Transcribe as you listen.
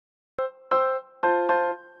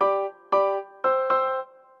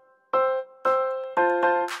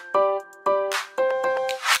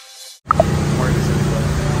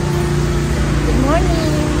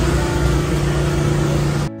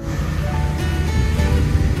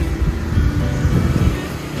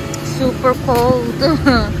super cold.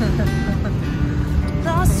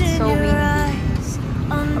 It's so windy.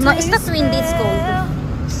 No, it's not windy, it's cold.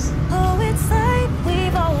 Oh, it's like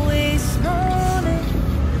we've always known it.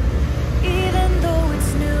 Even though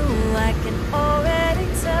it's new, I can already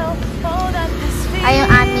tell. Oh, that this Ay, yung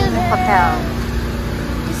aming hotel.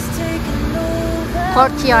 is taking over.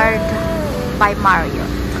 Courtyard by Marriott.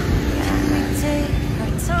 We take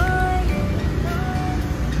our time.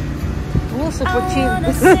 Oh, super chill.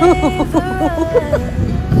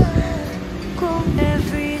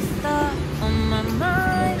 Every thought on my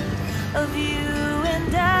mind of you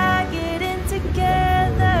and I getting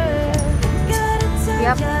together. Gotta tell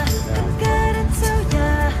Yep. ya, gotta tell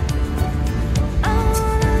ya, I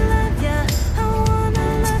wanna love ya, I wanna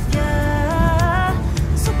love ya.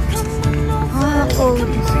 So come on over, cold.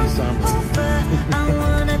 come on over. I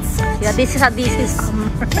wanna touch Yeah, this is summer.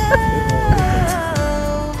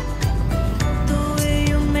 the way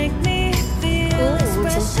you make me feel is Cold.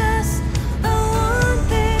 precious. I want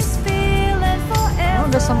this feeling forever. Oh,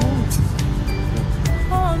 there's some moon.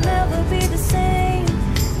 I'll never be the same.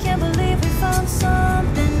 Can't believe we found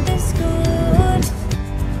something this good.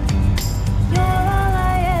 You're all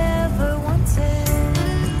I ever wanted.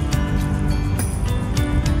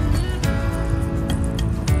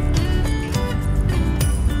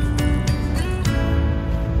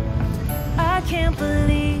 I can't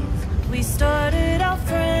believe we started out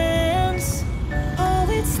friends. Oh,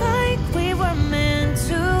 it's like we were meant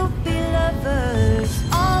to be lovers.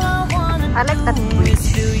 All I wanna I like that do bridge.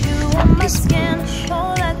 is feel you on my This skin. bridge.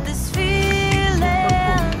 Oh, let this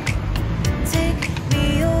feeling take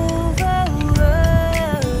me over.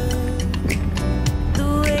 The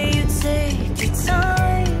way you take your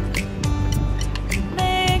time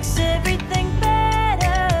makes everything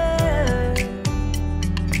better.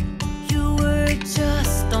 You were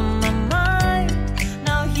just on my mind.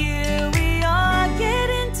 Now here we are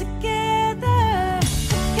getting together.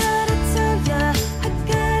 Gotta tell ya, I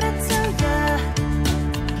gotta tell ya,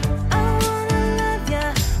 I wanna love ya,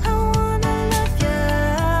 I wanna love ya.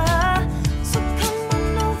 So come on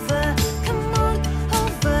over, come on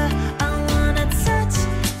over. I wanna touch,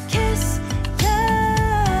 kiss ya.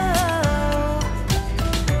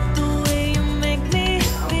 The way you make me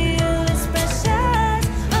feel is precious.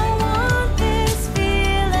 I want this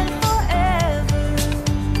feeling forever.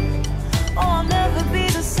 Oh, I'll never be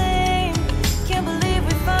the same. Can't believe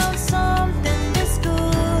we found something this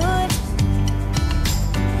good.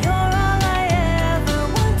 You're all I ever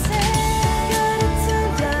wanted. Gotta tell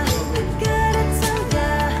ya, I gotta tell ya,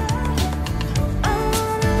 I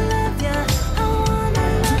wanna love ya, I wanna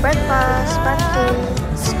love ya. Breakfast,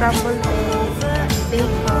 pancakes, scrambled egg,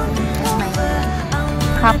 bacon, and my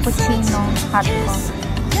cappuccino hot coffee.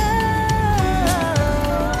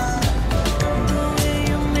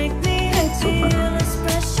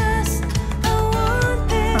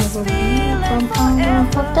 From our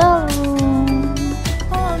hotel room.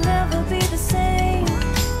 I'll never be the same.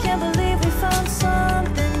 Can't believe we found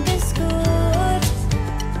something this good.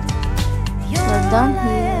 You're We're done all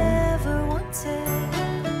I here. ever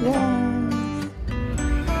wanted. Yeah.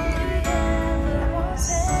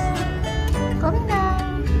 Come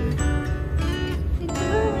down.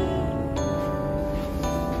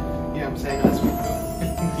 Yeah, I'm saying that's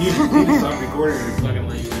what you need to stop recording and fucking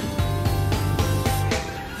let you in.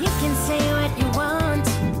 You can say what you want.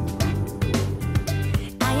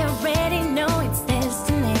 I already know it's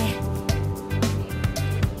destiny.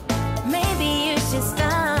 Maybe you should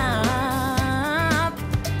stop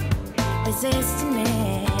resisting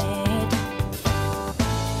it.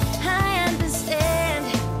 I understand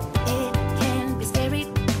it can be scary,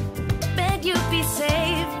 but you be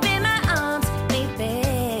safe in my arms,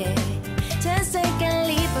 baby. Just take a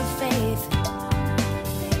leap of faith.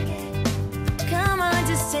 Come on,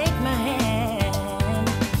 just take my hand.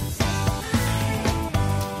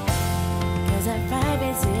 'Cause our vibe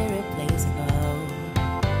is irreplaceable.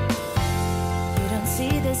 You don't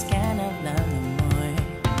see this kind of love no more.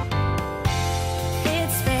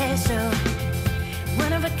 It's special,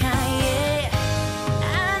 one of a kind, yeah.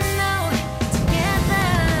 I know, together.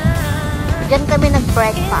 Diyan kami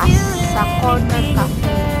nag-breakfast sa Corner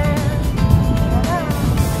Cafe.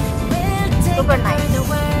 Super nice.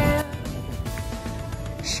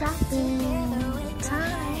 Shopping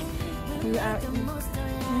time. We are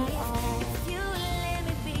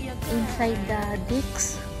inside the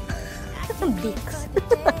Dix. Dix.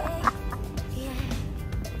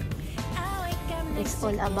 It's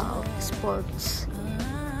all about sports.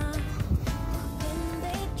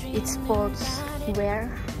 It's sports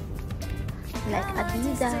wear like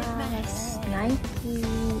Adidas, Nike,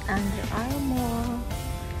 Under Armour,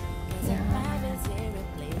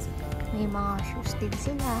 May mga shoes din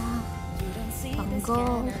sila. Pang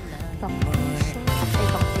golf, pang t-shirt, ay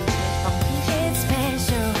pang t-shirt, pang t-shirt.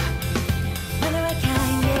 special. One of a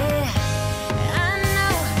kind, yeah. I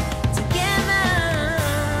know together.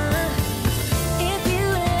 If you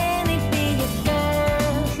let me be your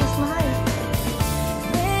girl, Shoes mahal.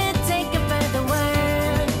 we'll take it by the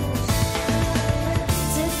world.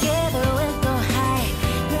 Together we'll go high.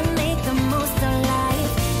 We'll make the most of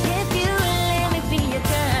life. If you let me be your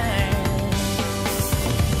girl.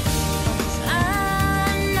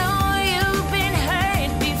 I know you've been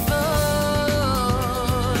hurt before,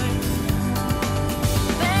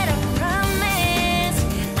 but I promise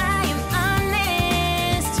I am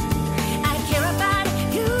honest. I care about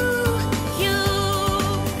you.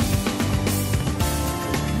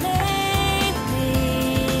 Lately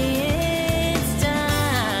it's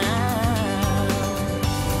time.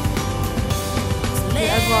 We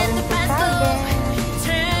are going to Target.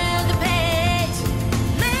 Turn the page.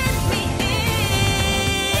 Let me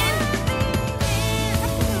in.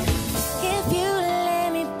 If you let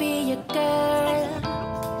me be your girl,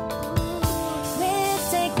 we'll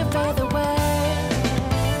take it by the world.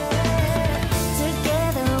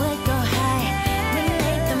 Together we'll go high. We'll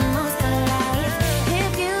make the most of life.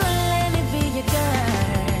 If you let me be your girl.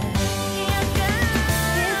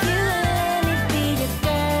 If you let me be your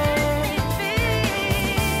girl,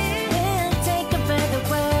 we'll take it by the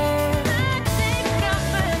world.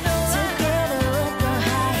 Together we'll go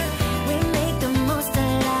high. We'll make the most of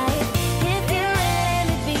life. If you let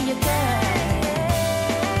me be your girl,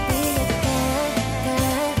 be your girl,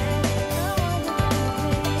 girl.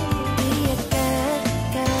 Be your girl,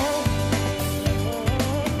 girl.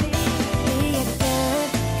 Be your girl,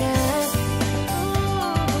 girl.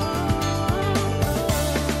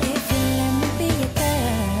 If you let me be your girl.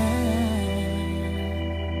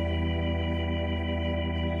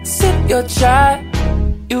 Sip your chai,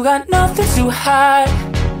 you got nothing to hide.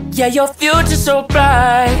 Yeah, your future's so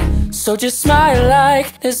bright, so just smile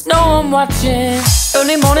like there's no one watching.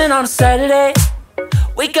 Early morning on a Saturday,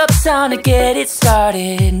 wake up, time to get it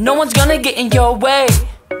started. No one's gonna get in your way,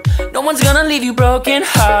 no one's gonna leave you broken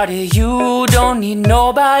hearted. You don't need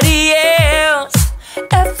nobody else.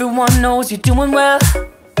 Everyone knows you're doing well,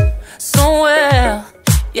 so well,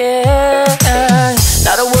 yeah.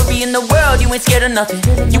 Not a worry in the world, you ain't scared of nothing.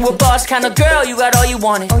 You a boss kind of girl, you got all you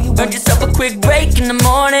wanted. Earned yourself a quick break in the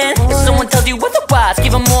morning. If someone tells you otherwise,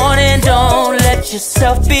 give 'em warning. Don't let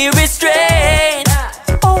yourself be restrained.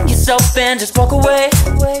 Own yourself and just walk away.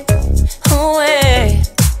 Away,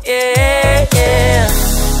 yeah, yeah.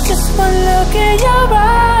 Just one look in your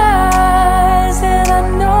eyes and I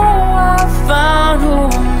know I found who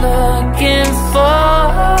I'm looking for.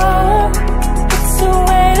 It's the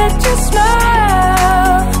way that you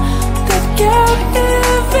smile that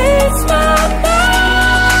captivates my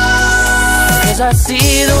mind. 'Cause I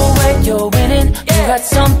see the way you're winning. You got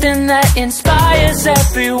something that inspires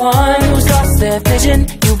everyone who's lost their vision.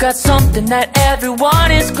 You got something that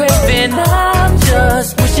everyone is craving. I'm just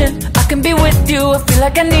wishing I can be with you. I feel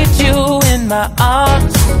like I need you in my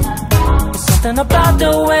arms. There's something about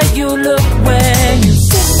the way you look when you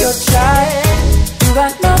sip your chai. You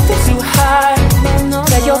got nothing to hide.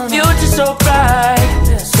 Yeah, your future's so bright,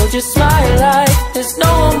 so just smile like there's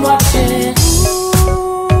no one watching.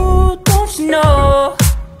 Ooh, don't you know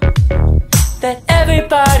that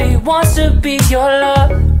everybody wants to be your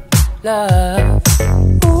love, love?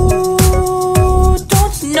 Ooh,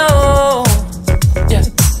 don't you know, yeah,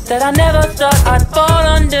 that I never thought I'd fall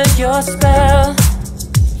under your spell,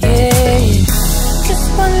 yeah. Just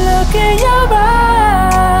one look in your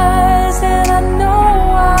eyes and I know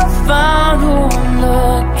I found who I'm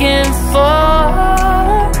looking for.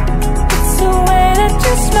 It's the way that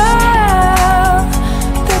you smile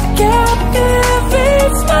that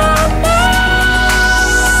captivates my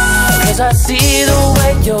mind. 'Cause I see the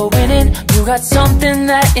way you're winning. You got something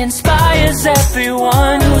that inspires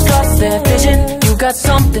everyone who's lost their vision. You got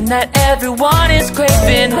something that everyone is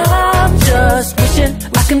craving. I'm just wishing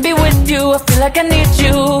I can be with you. I feel like I need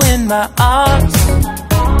you in my arms.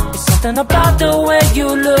 There's something about the way you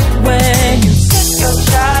look when you sip your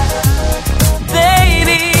chai,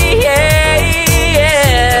 baby, yeah,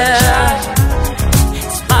 yeah.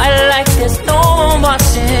 Smile like there's no one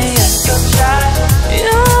watching. Sip your chai,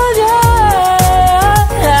 yeah,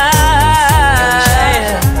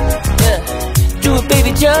 yeah. Do it,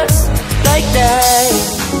 baby, just like that.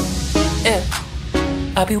 Yeah.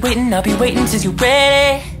 I'll be waiting till you're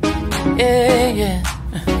ready. Yeah, yeah.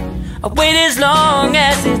 I'll wait as long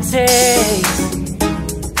as it takes.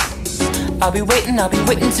 I'll be waiting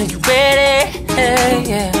till you're ready. Yeah,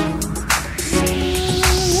 yeah.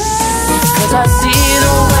 'cause I see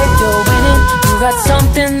the way you're winning. You got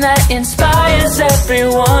something that inspires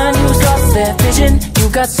everyone who's lost their vision. You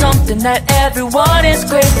got something that everyone is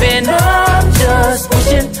craving. I'm just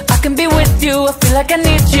wishing I can be with you. I feel like I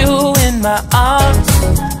need you in my arms.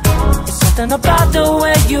 There's something about the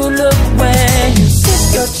way you look when you sip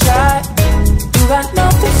your chai. You got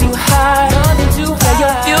nothing to hide. Yeah,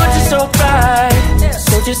 your future's so bright.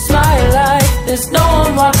 So just smile like there's no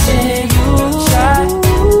one watching.